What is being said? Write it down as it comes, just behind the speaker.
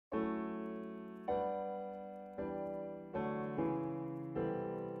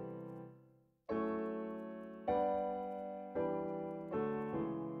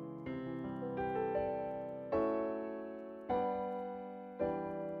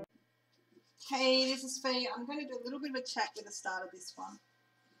Hey, this is Fee. I'm going to do a little bit of a chat with the start of this one.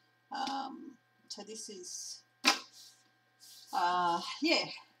 So this is, yeah,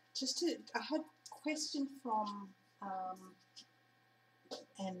 I had a question from,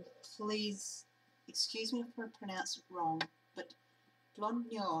 and please excuse me if I pronounce it wrong, but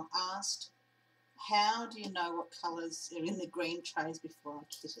Blondnyor asked, how do you know what colours are in the green trays before I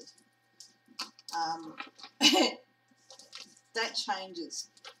kit it? That changes.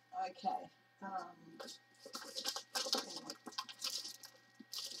 Okay.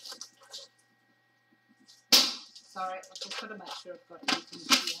 Sorry, I've just got to make sure I've got everything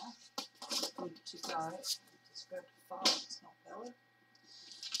here good to go. Just grab the file, it's not valid.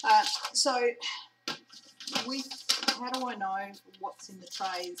 So, how do I know what's in the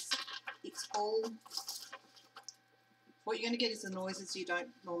trays? It's all, what you're going to get is the noises you don't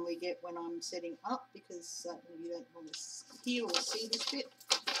normally get when I'm setting up, because you don't normally hear or see this bit.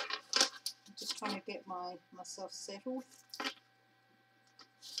 I'm just trying to get myself settled.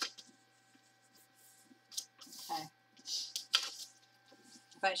 Okay.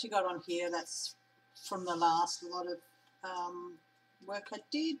 I've actually got on here, that's from the last lot of work I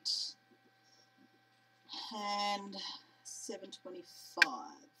did, and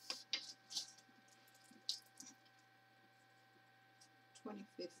 725.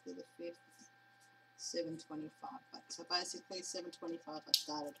 25th of the 5th, 725. So basically 725 I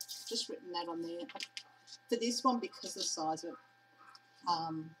started. Just written that on there. For this one, because of the size of it, I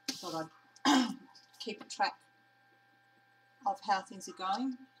thought I'd keep a track of how things are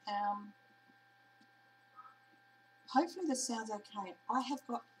going. Hopefully this sounds okay. I have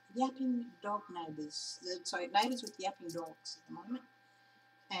got yapping dog neighbours, sorry, neighbours with yapping dogs at the moment,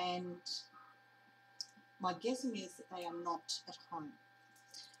 and my guessing is that they are not at home.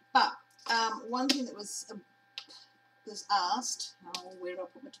 But one thing that was asked, oh, where do I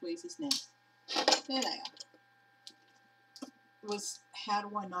put my tweezers now? There they are. Was, how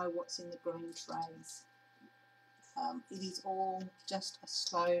do I know what's in the green trays? It is all just a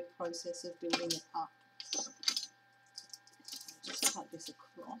slow process of building it up. I'll just cut this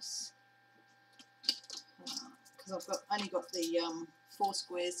across because I've only got the 4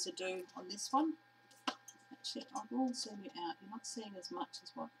 squares to do on this one. Actually, I will zoom you out. You're not seeing as much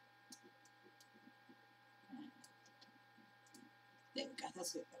as what. There we go.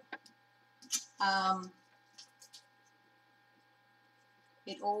 That's a bit better.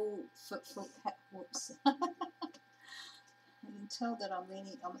 It all whoops. I can tell that I'm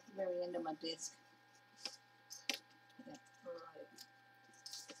at the very end of my desk. Yeah, right.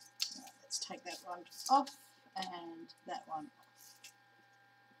 Right, let's take that one off and that one off.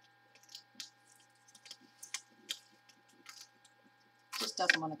 Just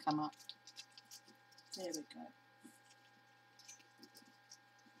doesn't want to come up. There we go.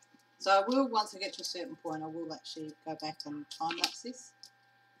 So I will, once I get to a certain point, I will actually go back and time lapse this.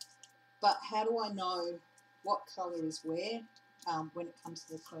 But how do I know what colour is where when it comes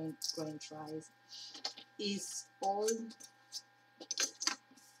to the green trays? Is all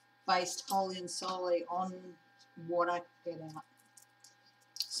based wholly and solely on what I get out.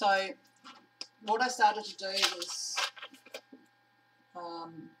 So what I started to do was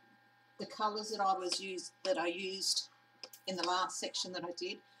the colours that I used in the last section that I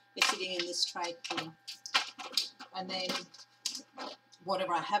did is sitting in this tray here, and then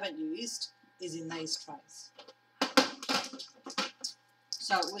whatever I haven't used is in these trays.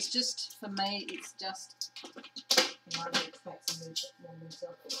 So it was just, for me, it's just, I might need to take some lids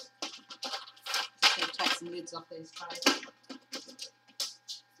off. Just going to take some lids off these trays.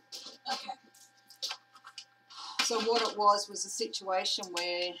 Okay. So what it was a situation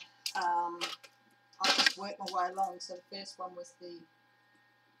where I just worked my way along. So the first one was the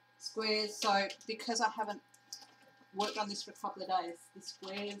squares. So because I haven't worked on this for a couple of days, the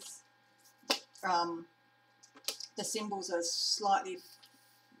squares, the symbols are slightly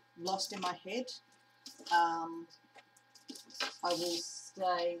lost in my head. I will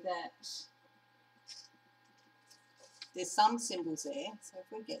say that there's some symbols there, so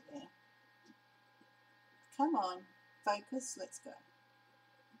if we get there, come on, focus, let's go.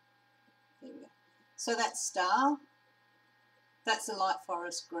 There we go. So that star, that's a light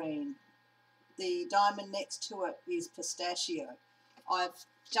forest green. The diamond next to it is pistachio. I've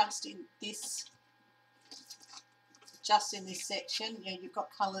just in this section, you know, you've got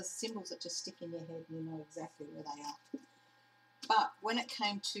colours, symbols that just stick in your head and you know exactly where they are. But when it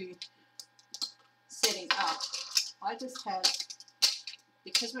came to setting up, I just have,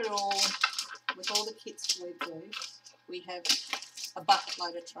 because we're all, with all the kits we do, we have a bucket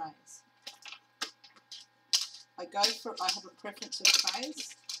load of trays. I have a preference of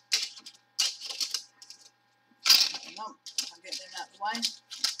trays. I'll get them out of the way.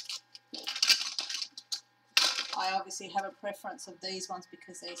 I obviously have a preference of these ones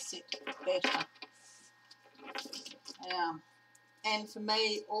because they sit better. And for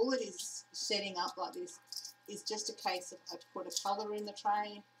me, all it is setting up like this is just a case of I put a colour in the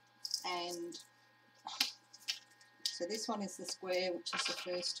tray, and so this one is the square, which is the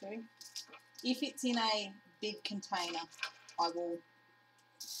first two. If it's in a big container, I will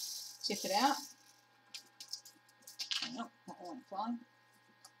tip it out. Oh, that won't fly.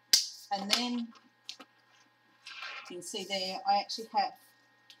 And then you can see there, I actually have,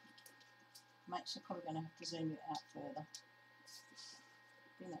 I'm actually probably going to have to zoom it out further.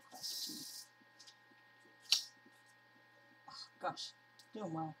 Bring that closer to me. Oh, gosh,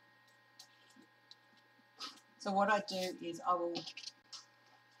 doing well. So what I do is I will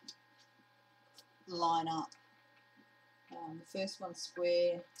line up. The first one's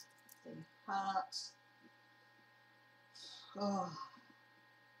square, the heart. Oh.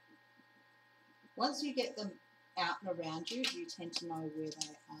 Once you get them out and around you, you tend to know where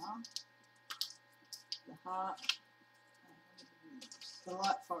they are. The heart, the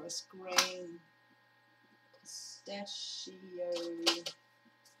light forest green, pistachio.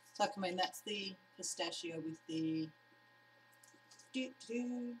 So I mean that's the pistachio with the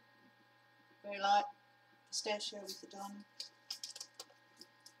very light pistachio with the diamond.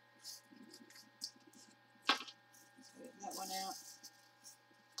 So get that one out.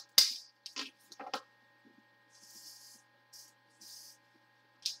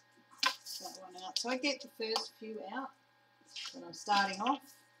 That one out. So I get the first few out when I'm starting off.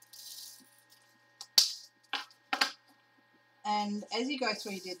 And as you go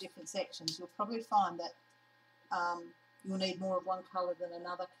through your different sections, you'll probably find that you'll need more of one colour than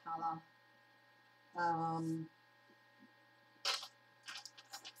another colour.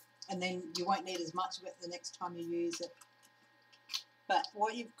 And then you won't need as much of it the next time you use it. But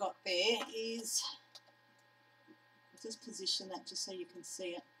what you've got there is, I'll just position that just so you can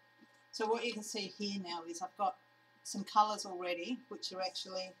see it. So what you can see here now is I've got some colours already, which are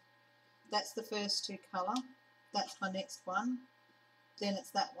actually, that's the first two colour, that's my next one, then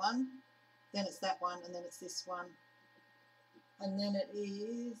it's that one, then it's that one, and then it's this one, and then it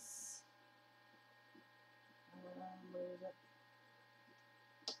is, where is it?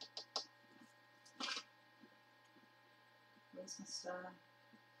 Where's my star?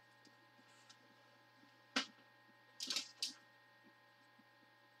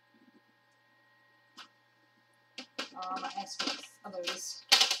 My asterisks, oh there it is,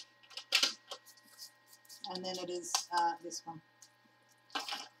 and then it is this one.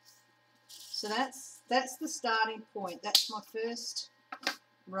 So that's the starting point. That's my first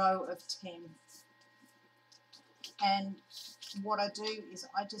row of 10. And what I do is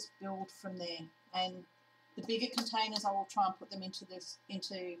I just build from there. And the bigger containers, I will try and put them into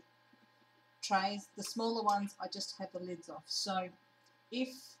trays. The smaller ones, I just have the lids off. So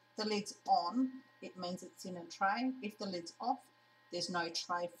if the lid's on, it means it's in a tray. If the lid's off, there's no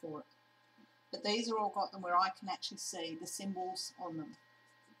tray for it. But these are all got them where I can actually see the symbols on them.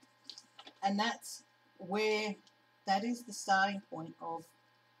 And that's where, that is the starting point of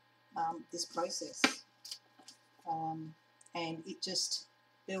this process. And it just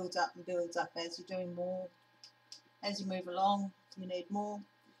builds up and builds up as you're doing more. As you move along, you need more.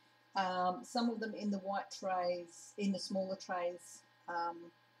 Some of them in the white trays, in the smaller trays,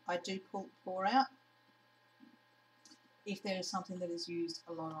 I do pour out if there is something that is used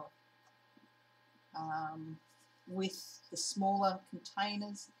a lot of. With the smaller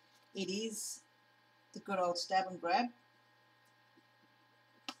containers, it is the good old stab and grab.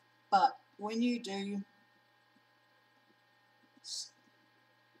 But when you do,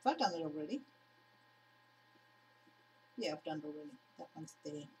 have I done it already? Yeah, I've done it already. That one's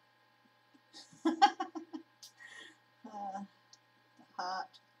there. The heart,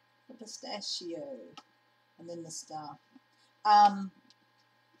 the pistachio, and then the star.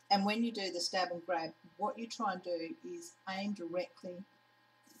 And when you do the stab and grab, what you try and do is aim directly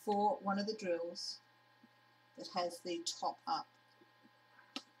for one of the drills that has the top up.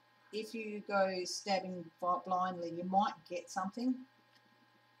 If you go stabbing blindly, you might get something,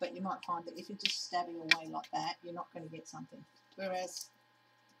 but you might find that if you're just stabbing away like that, you're not going to get something. Whereas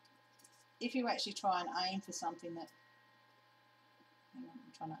if you actually try and aim for something that, hang on,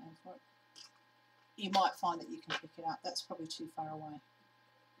 I'm trying to aim for it, you might find that you can pick it up. That's probably too far away.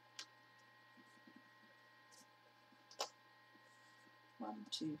 One,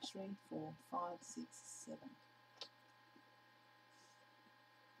 two, three, 4, 5, 6, 7.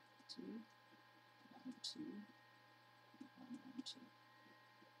 2, 1, 2, 1, 1, 2.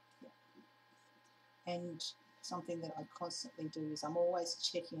 Yeah. And something that I constantly do is I'm always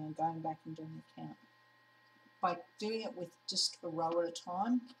checking and going back and doing the count. By doing it with just a row at a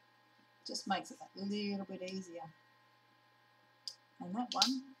time, it just makes it a little bit easier. And that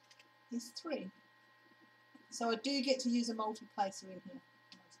one is 3. So I do get to use a multiplacer in here.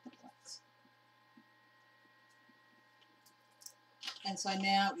 And so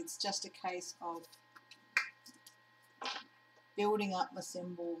now it's just a case of building up my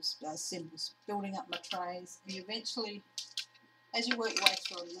symbols, building up my trays, and eventually, as you work your way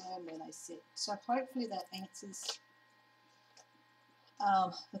through, learn where they sit. So hopefully that answers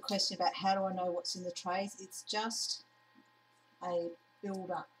the question about how do I know what's in the trays. It's just a build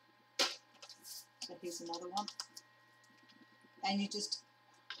up. So here's another one, and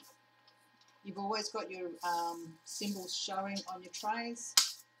you've always got your symbols showing on your trays.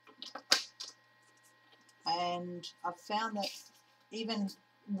 And I've found that even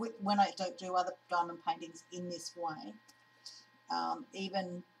when I don't do other diamond paintings in this way,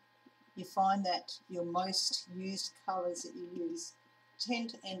 even you find that your most used colours that you use tend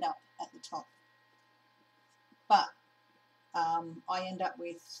to end up at the top. But I end up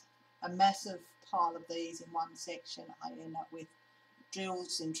with a massive pile of these in one section. I end up with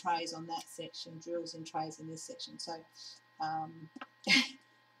drills and trays on that section, drills and trays in this section. So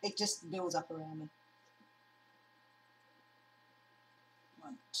it just builds up around me.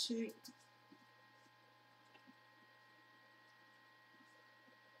 1, 2.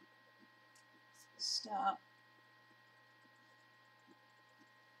 Start.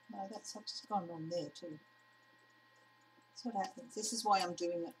 No, that's just gone wrong there too. That's what happens. This is why I'm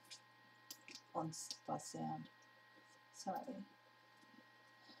doing it by sound. So,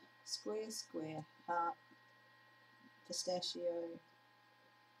 square, square, heart, pistachio,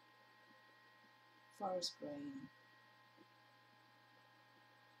 forest green,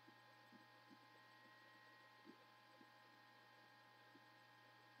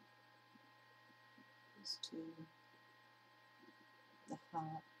 these 2, the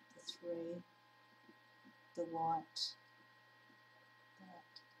heart, the 3, the white, that.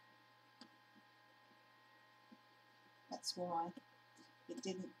 That's why it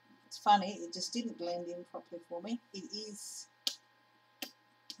didn't, it's funny, it just didn't blend in properly for me. It is,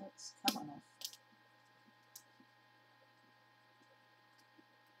 let's come on off.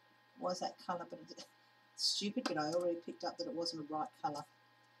 Was that colour, but it's stupid, but I already picked up that it wasn't a right colour.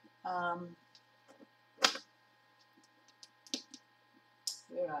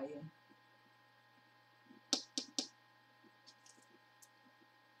 Where are you?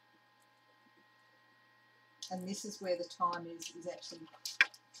 And this is where the time is actually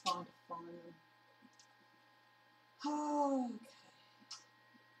trying to find them. Oh,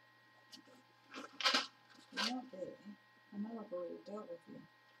 okay. You're not there. I know I've already dealt with you.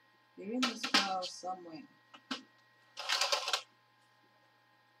 You're in this pile somewhere.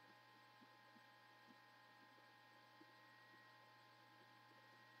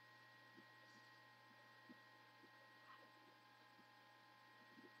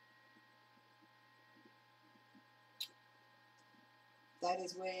 That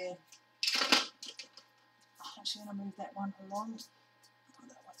is where I'm actually going to move that one along. Put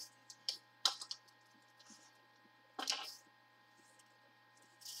that one.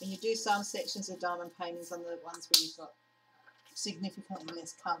 When you do some sections of diamond paintings on the ones where you've got significantly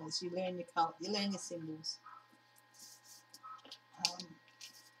less colours, you learn your colour, you learn your symbols.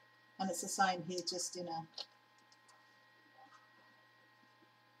 And it's the same here, just in a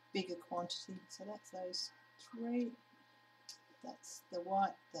bigger quantity. So that's those 3. That's the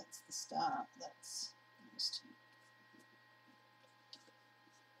white, that's the star, that's those 2.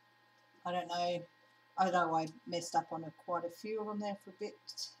 I don't know. I know I messed up on quite a few of them there for a bit.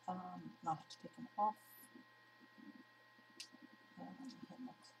 I had to pick them off. I had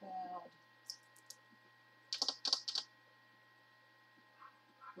my cloud,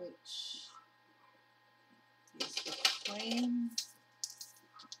 which is the cream.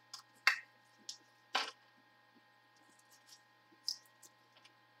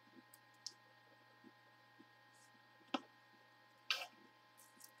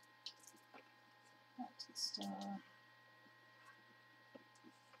 That's the star.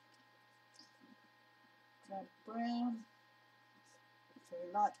 Drab brown, very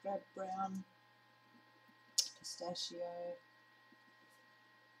light drab brown, pistachio,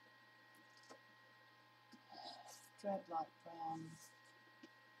 drab light brown,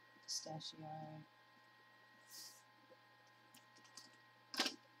 pistachio,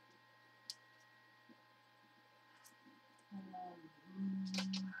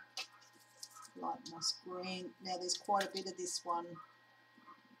 light moss green. Now there's quite a bit of this one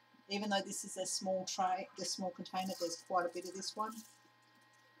even though this is a small tray, the small container, there's quite a bit of this one,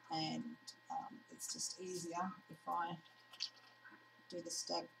 and it's just easier if I do the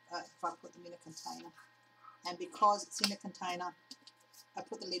stab, if I put them in a container. And because it's in a container, I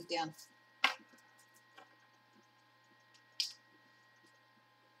put the lid down.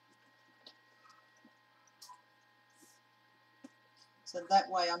 So that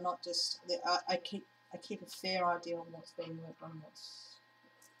way I'm not just, I keep a fair idea on what's being worked on, what's,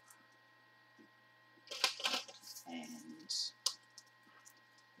 and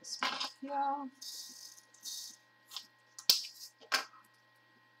this one here,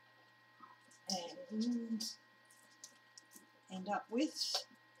 and end up with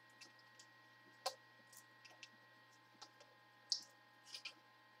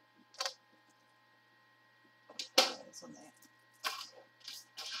those on there.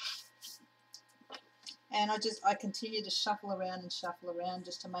 And I continue to shuffle around and shuffle around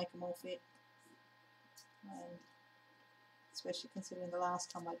just to make them all fit. Especially considering the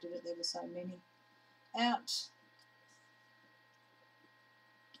last time I did it, there were so many out.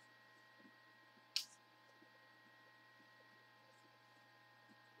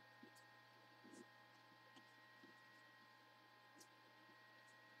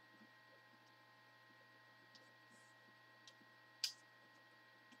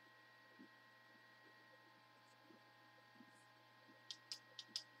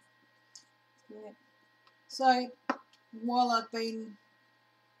 Yeah. So while I've been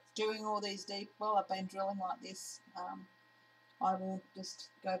doing all these while I've been drilling like this, I will just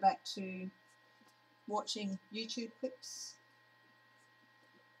go back to watching YouTube clips.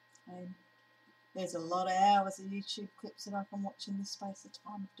 And there's a lot of hours of YouTube clips that I can watch in this space of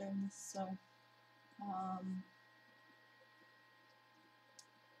time of doing this. So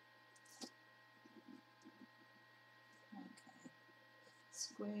okay,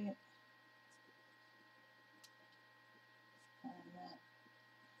 square.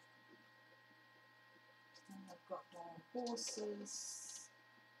 And I've got my horses,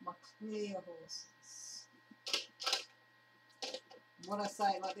 my clear horses. What I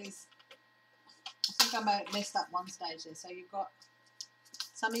say like this, I think I messed up one stage there. So you've got,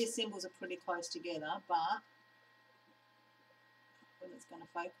 some of your symbols are pretty close together, but when it's going to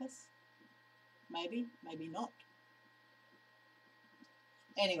focus, maybe not.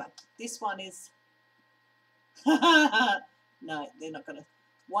 Anyway, this one is, no, they're not going to.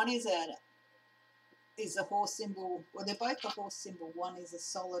 One is a horse symbol. Well, they're both a horse symbol. One is a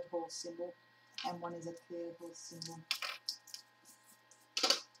solid horse symbol, and one is a clear horse symbol.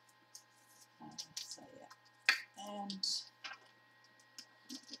 So yeah, and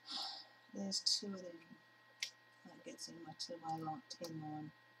there's two of them. That gets in to my like 10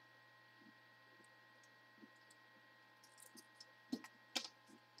 line.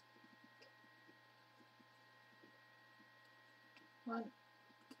 One,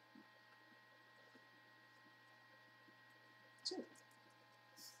 two.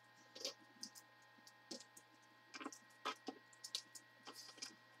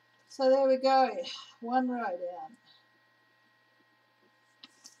 So there we go, one row down.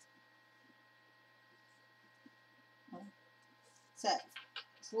 So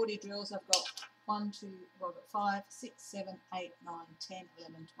 40 drills, I've got 1, 2, well, I've got 5, 6, 7, 8, 9, 10,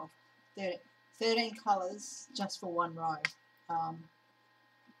 11, 12, 13. 13 colours just for one row.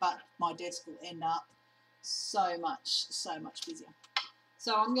 But my desk will end up so much busier.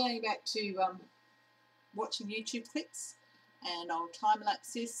 So I'm going back to watching YouTube clips, and I'll time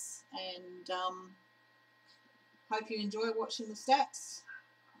lapse this, and hope you enjoy watching the stats.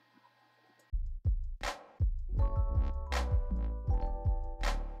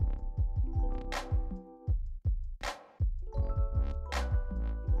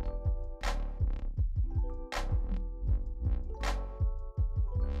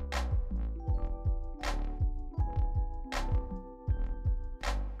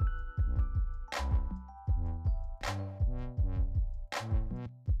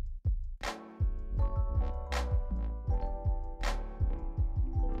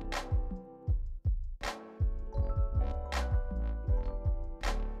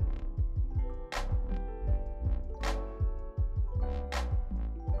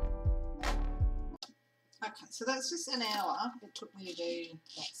 Okay, so that's just an hour it took me to do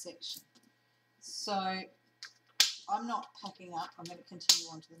that section. So I'm not packing up, I'm going to continue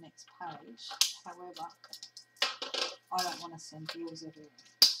on to the next page. However, I don't want to send drills everywhere.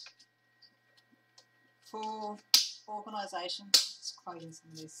 For organisation, it's closing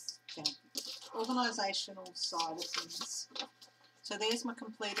some of this down. Organisational side of things. So there's my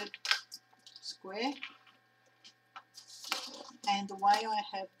completed square. And the way I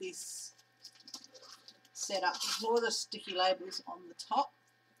have this set up, all the sticky labels on the top.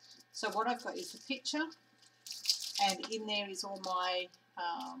 So what I've got is the picture, and in there is all my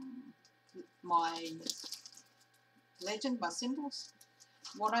my legend, my symbols.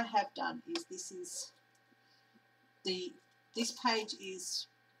 What I have done is this page is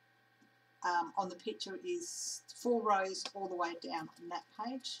on the picture is 4 rows all the way down on that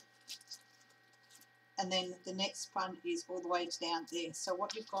page, and then the next one is all the way down there. So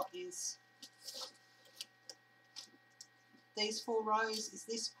what you've got is these 4 rows is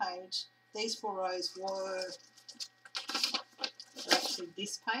this page. These 4 rows were actually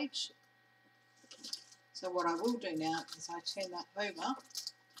this page. So what I will do now is I turn that over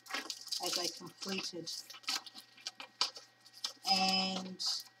as a completed, and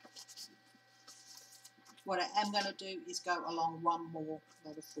what I am going to do is go along one more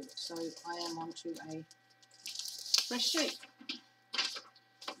lot of 4. So I am onto a fresh sheet.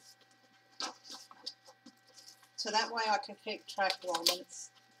 So that way I can keep track, well, I mean,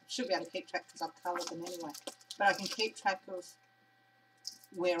 I should be able to keep track because I've coloured them anyway, but I can keep track of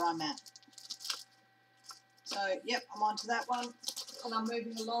where I'm at. So, yep, I'm onto that one, and I'm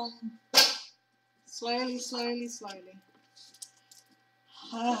moving along slowly, slowly, slowly.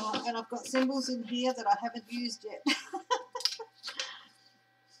 And I've got symbols in here that I haven't used yet.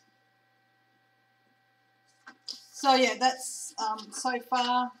 So, yeah, that's so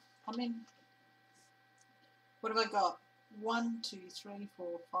far, I mean, what have I got? 1, 2, 3,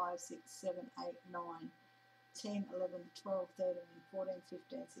 4, 5, 6, 7, 8, 9, 10, 11, 12, 13, 14,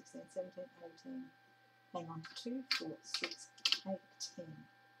 15, 16, 17, 18. Hang on, 2, 4, 6, 8, 10,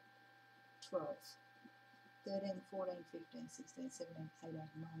 12, 13, 14, 15, 16, 17, 18,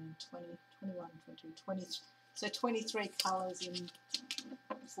 19, 20, 21, 22, 23. So 23 colours in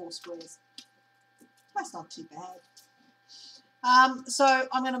 4 squares. That's not too bad. So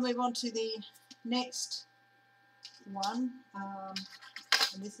I'm going to move on to the next one,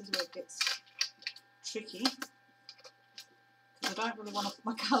 and this is where it gets tricky because I don't really want to put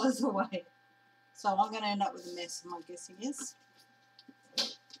my colours away, so I'm going to end up with a mess, my guessing is.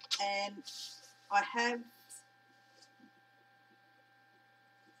 And I have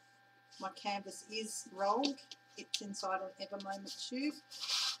my canvas is rolled, it's inside an Ever Moment tube.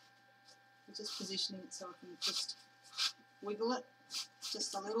 I'm just positioning it so I can just wiggle it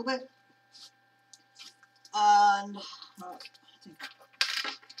just a little bit. And I think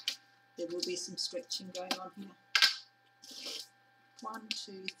there will be some stretching going on here. 1,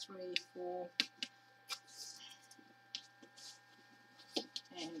 2, 3, 4,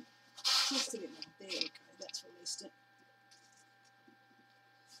 and just a bit more. There we go. That's released it.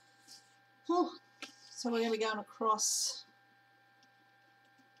 Oh, so we're going to be going across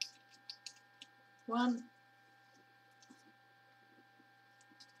 1.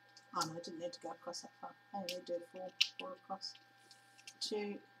 Oh no, I didn't need to go across that far. I only need to do 4 across.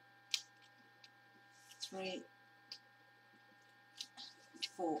 2, 3,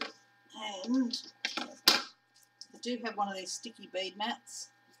 4. And I do have one of these sticky bead mats.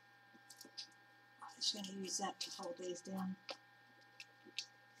 I'm just going to use that to hold these down.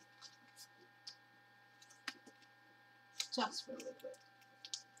 Just for a little bit.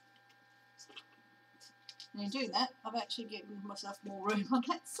 And in doing that, I've actually given myself more room on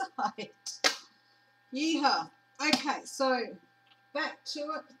that side. Yeehaw! Okay, so back to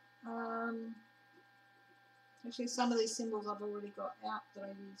it. Actually, some of these symbols I've already got out that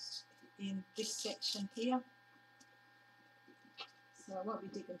I used in this section here. So I won't be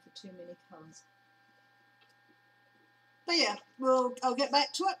digging for too many colours. But yeah, I'll get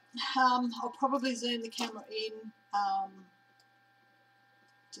back to it. I'll probably zoom the camera in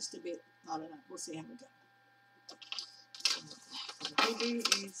just a bit. I don't know. We'll see how we go. What I do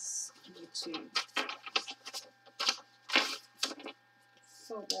is I need to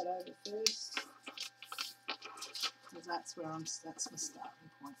fold that over first, because that's my starting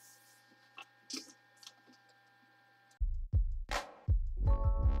point.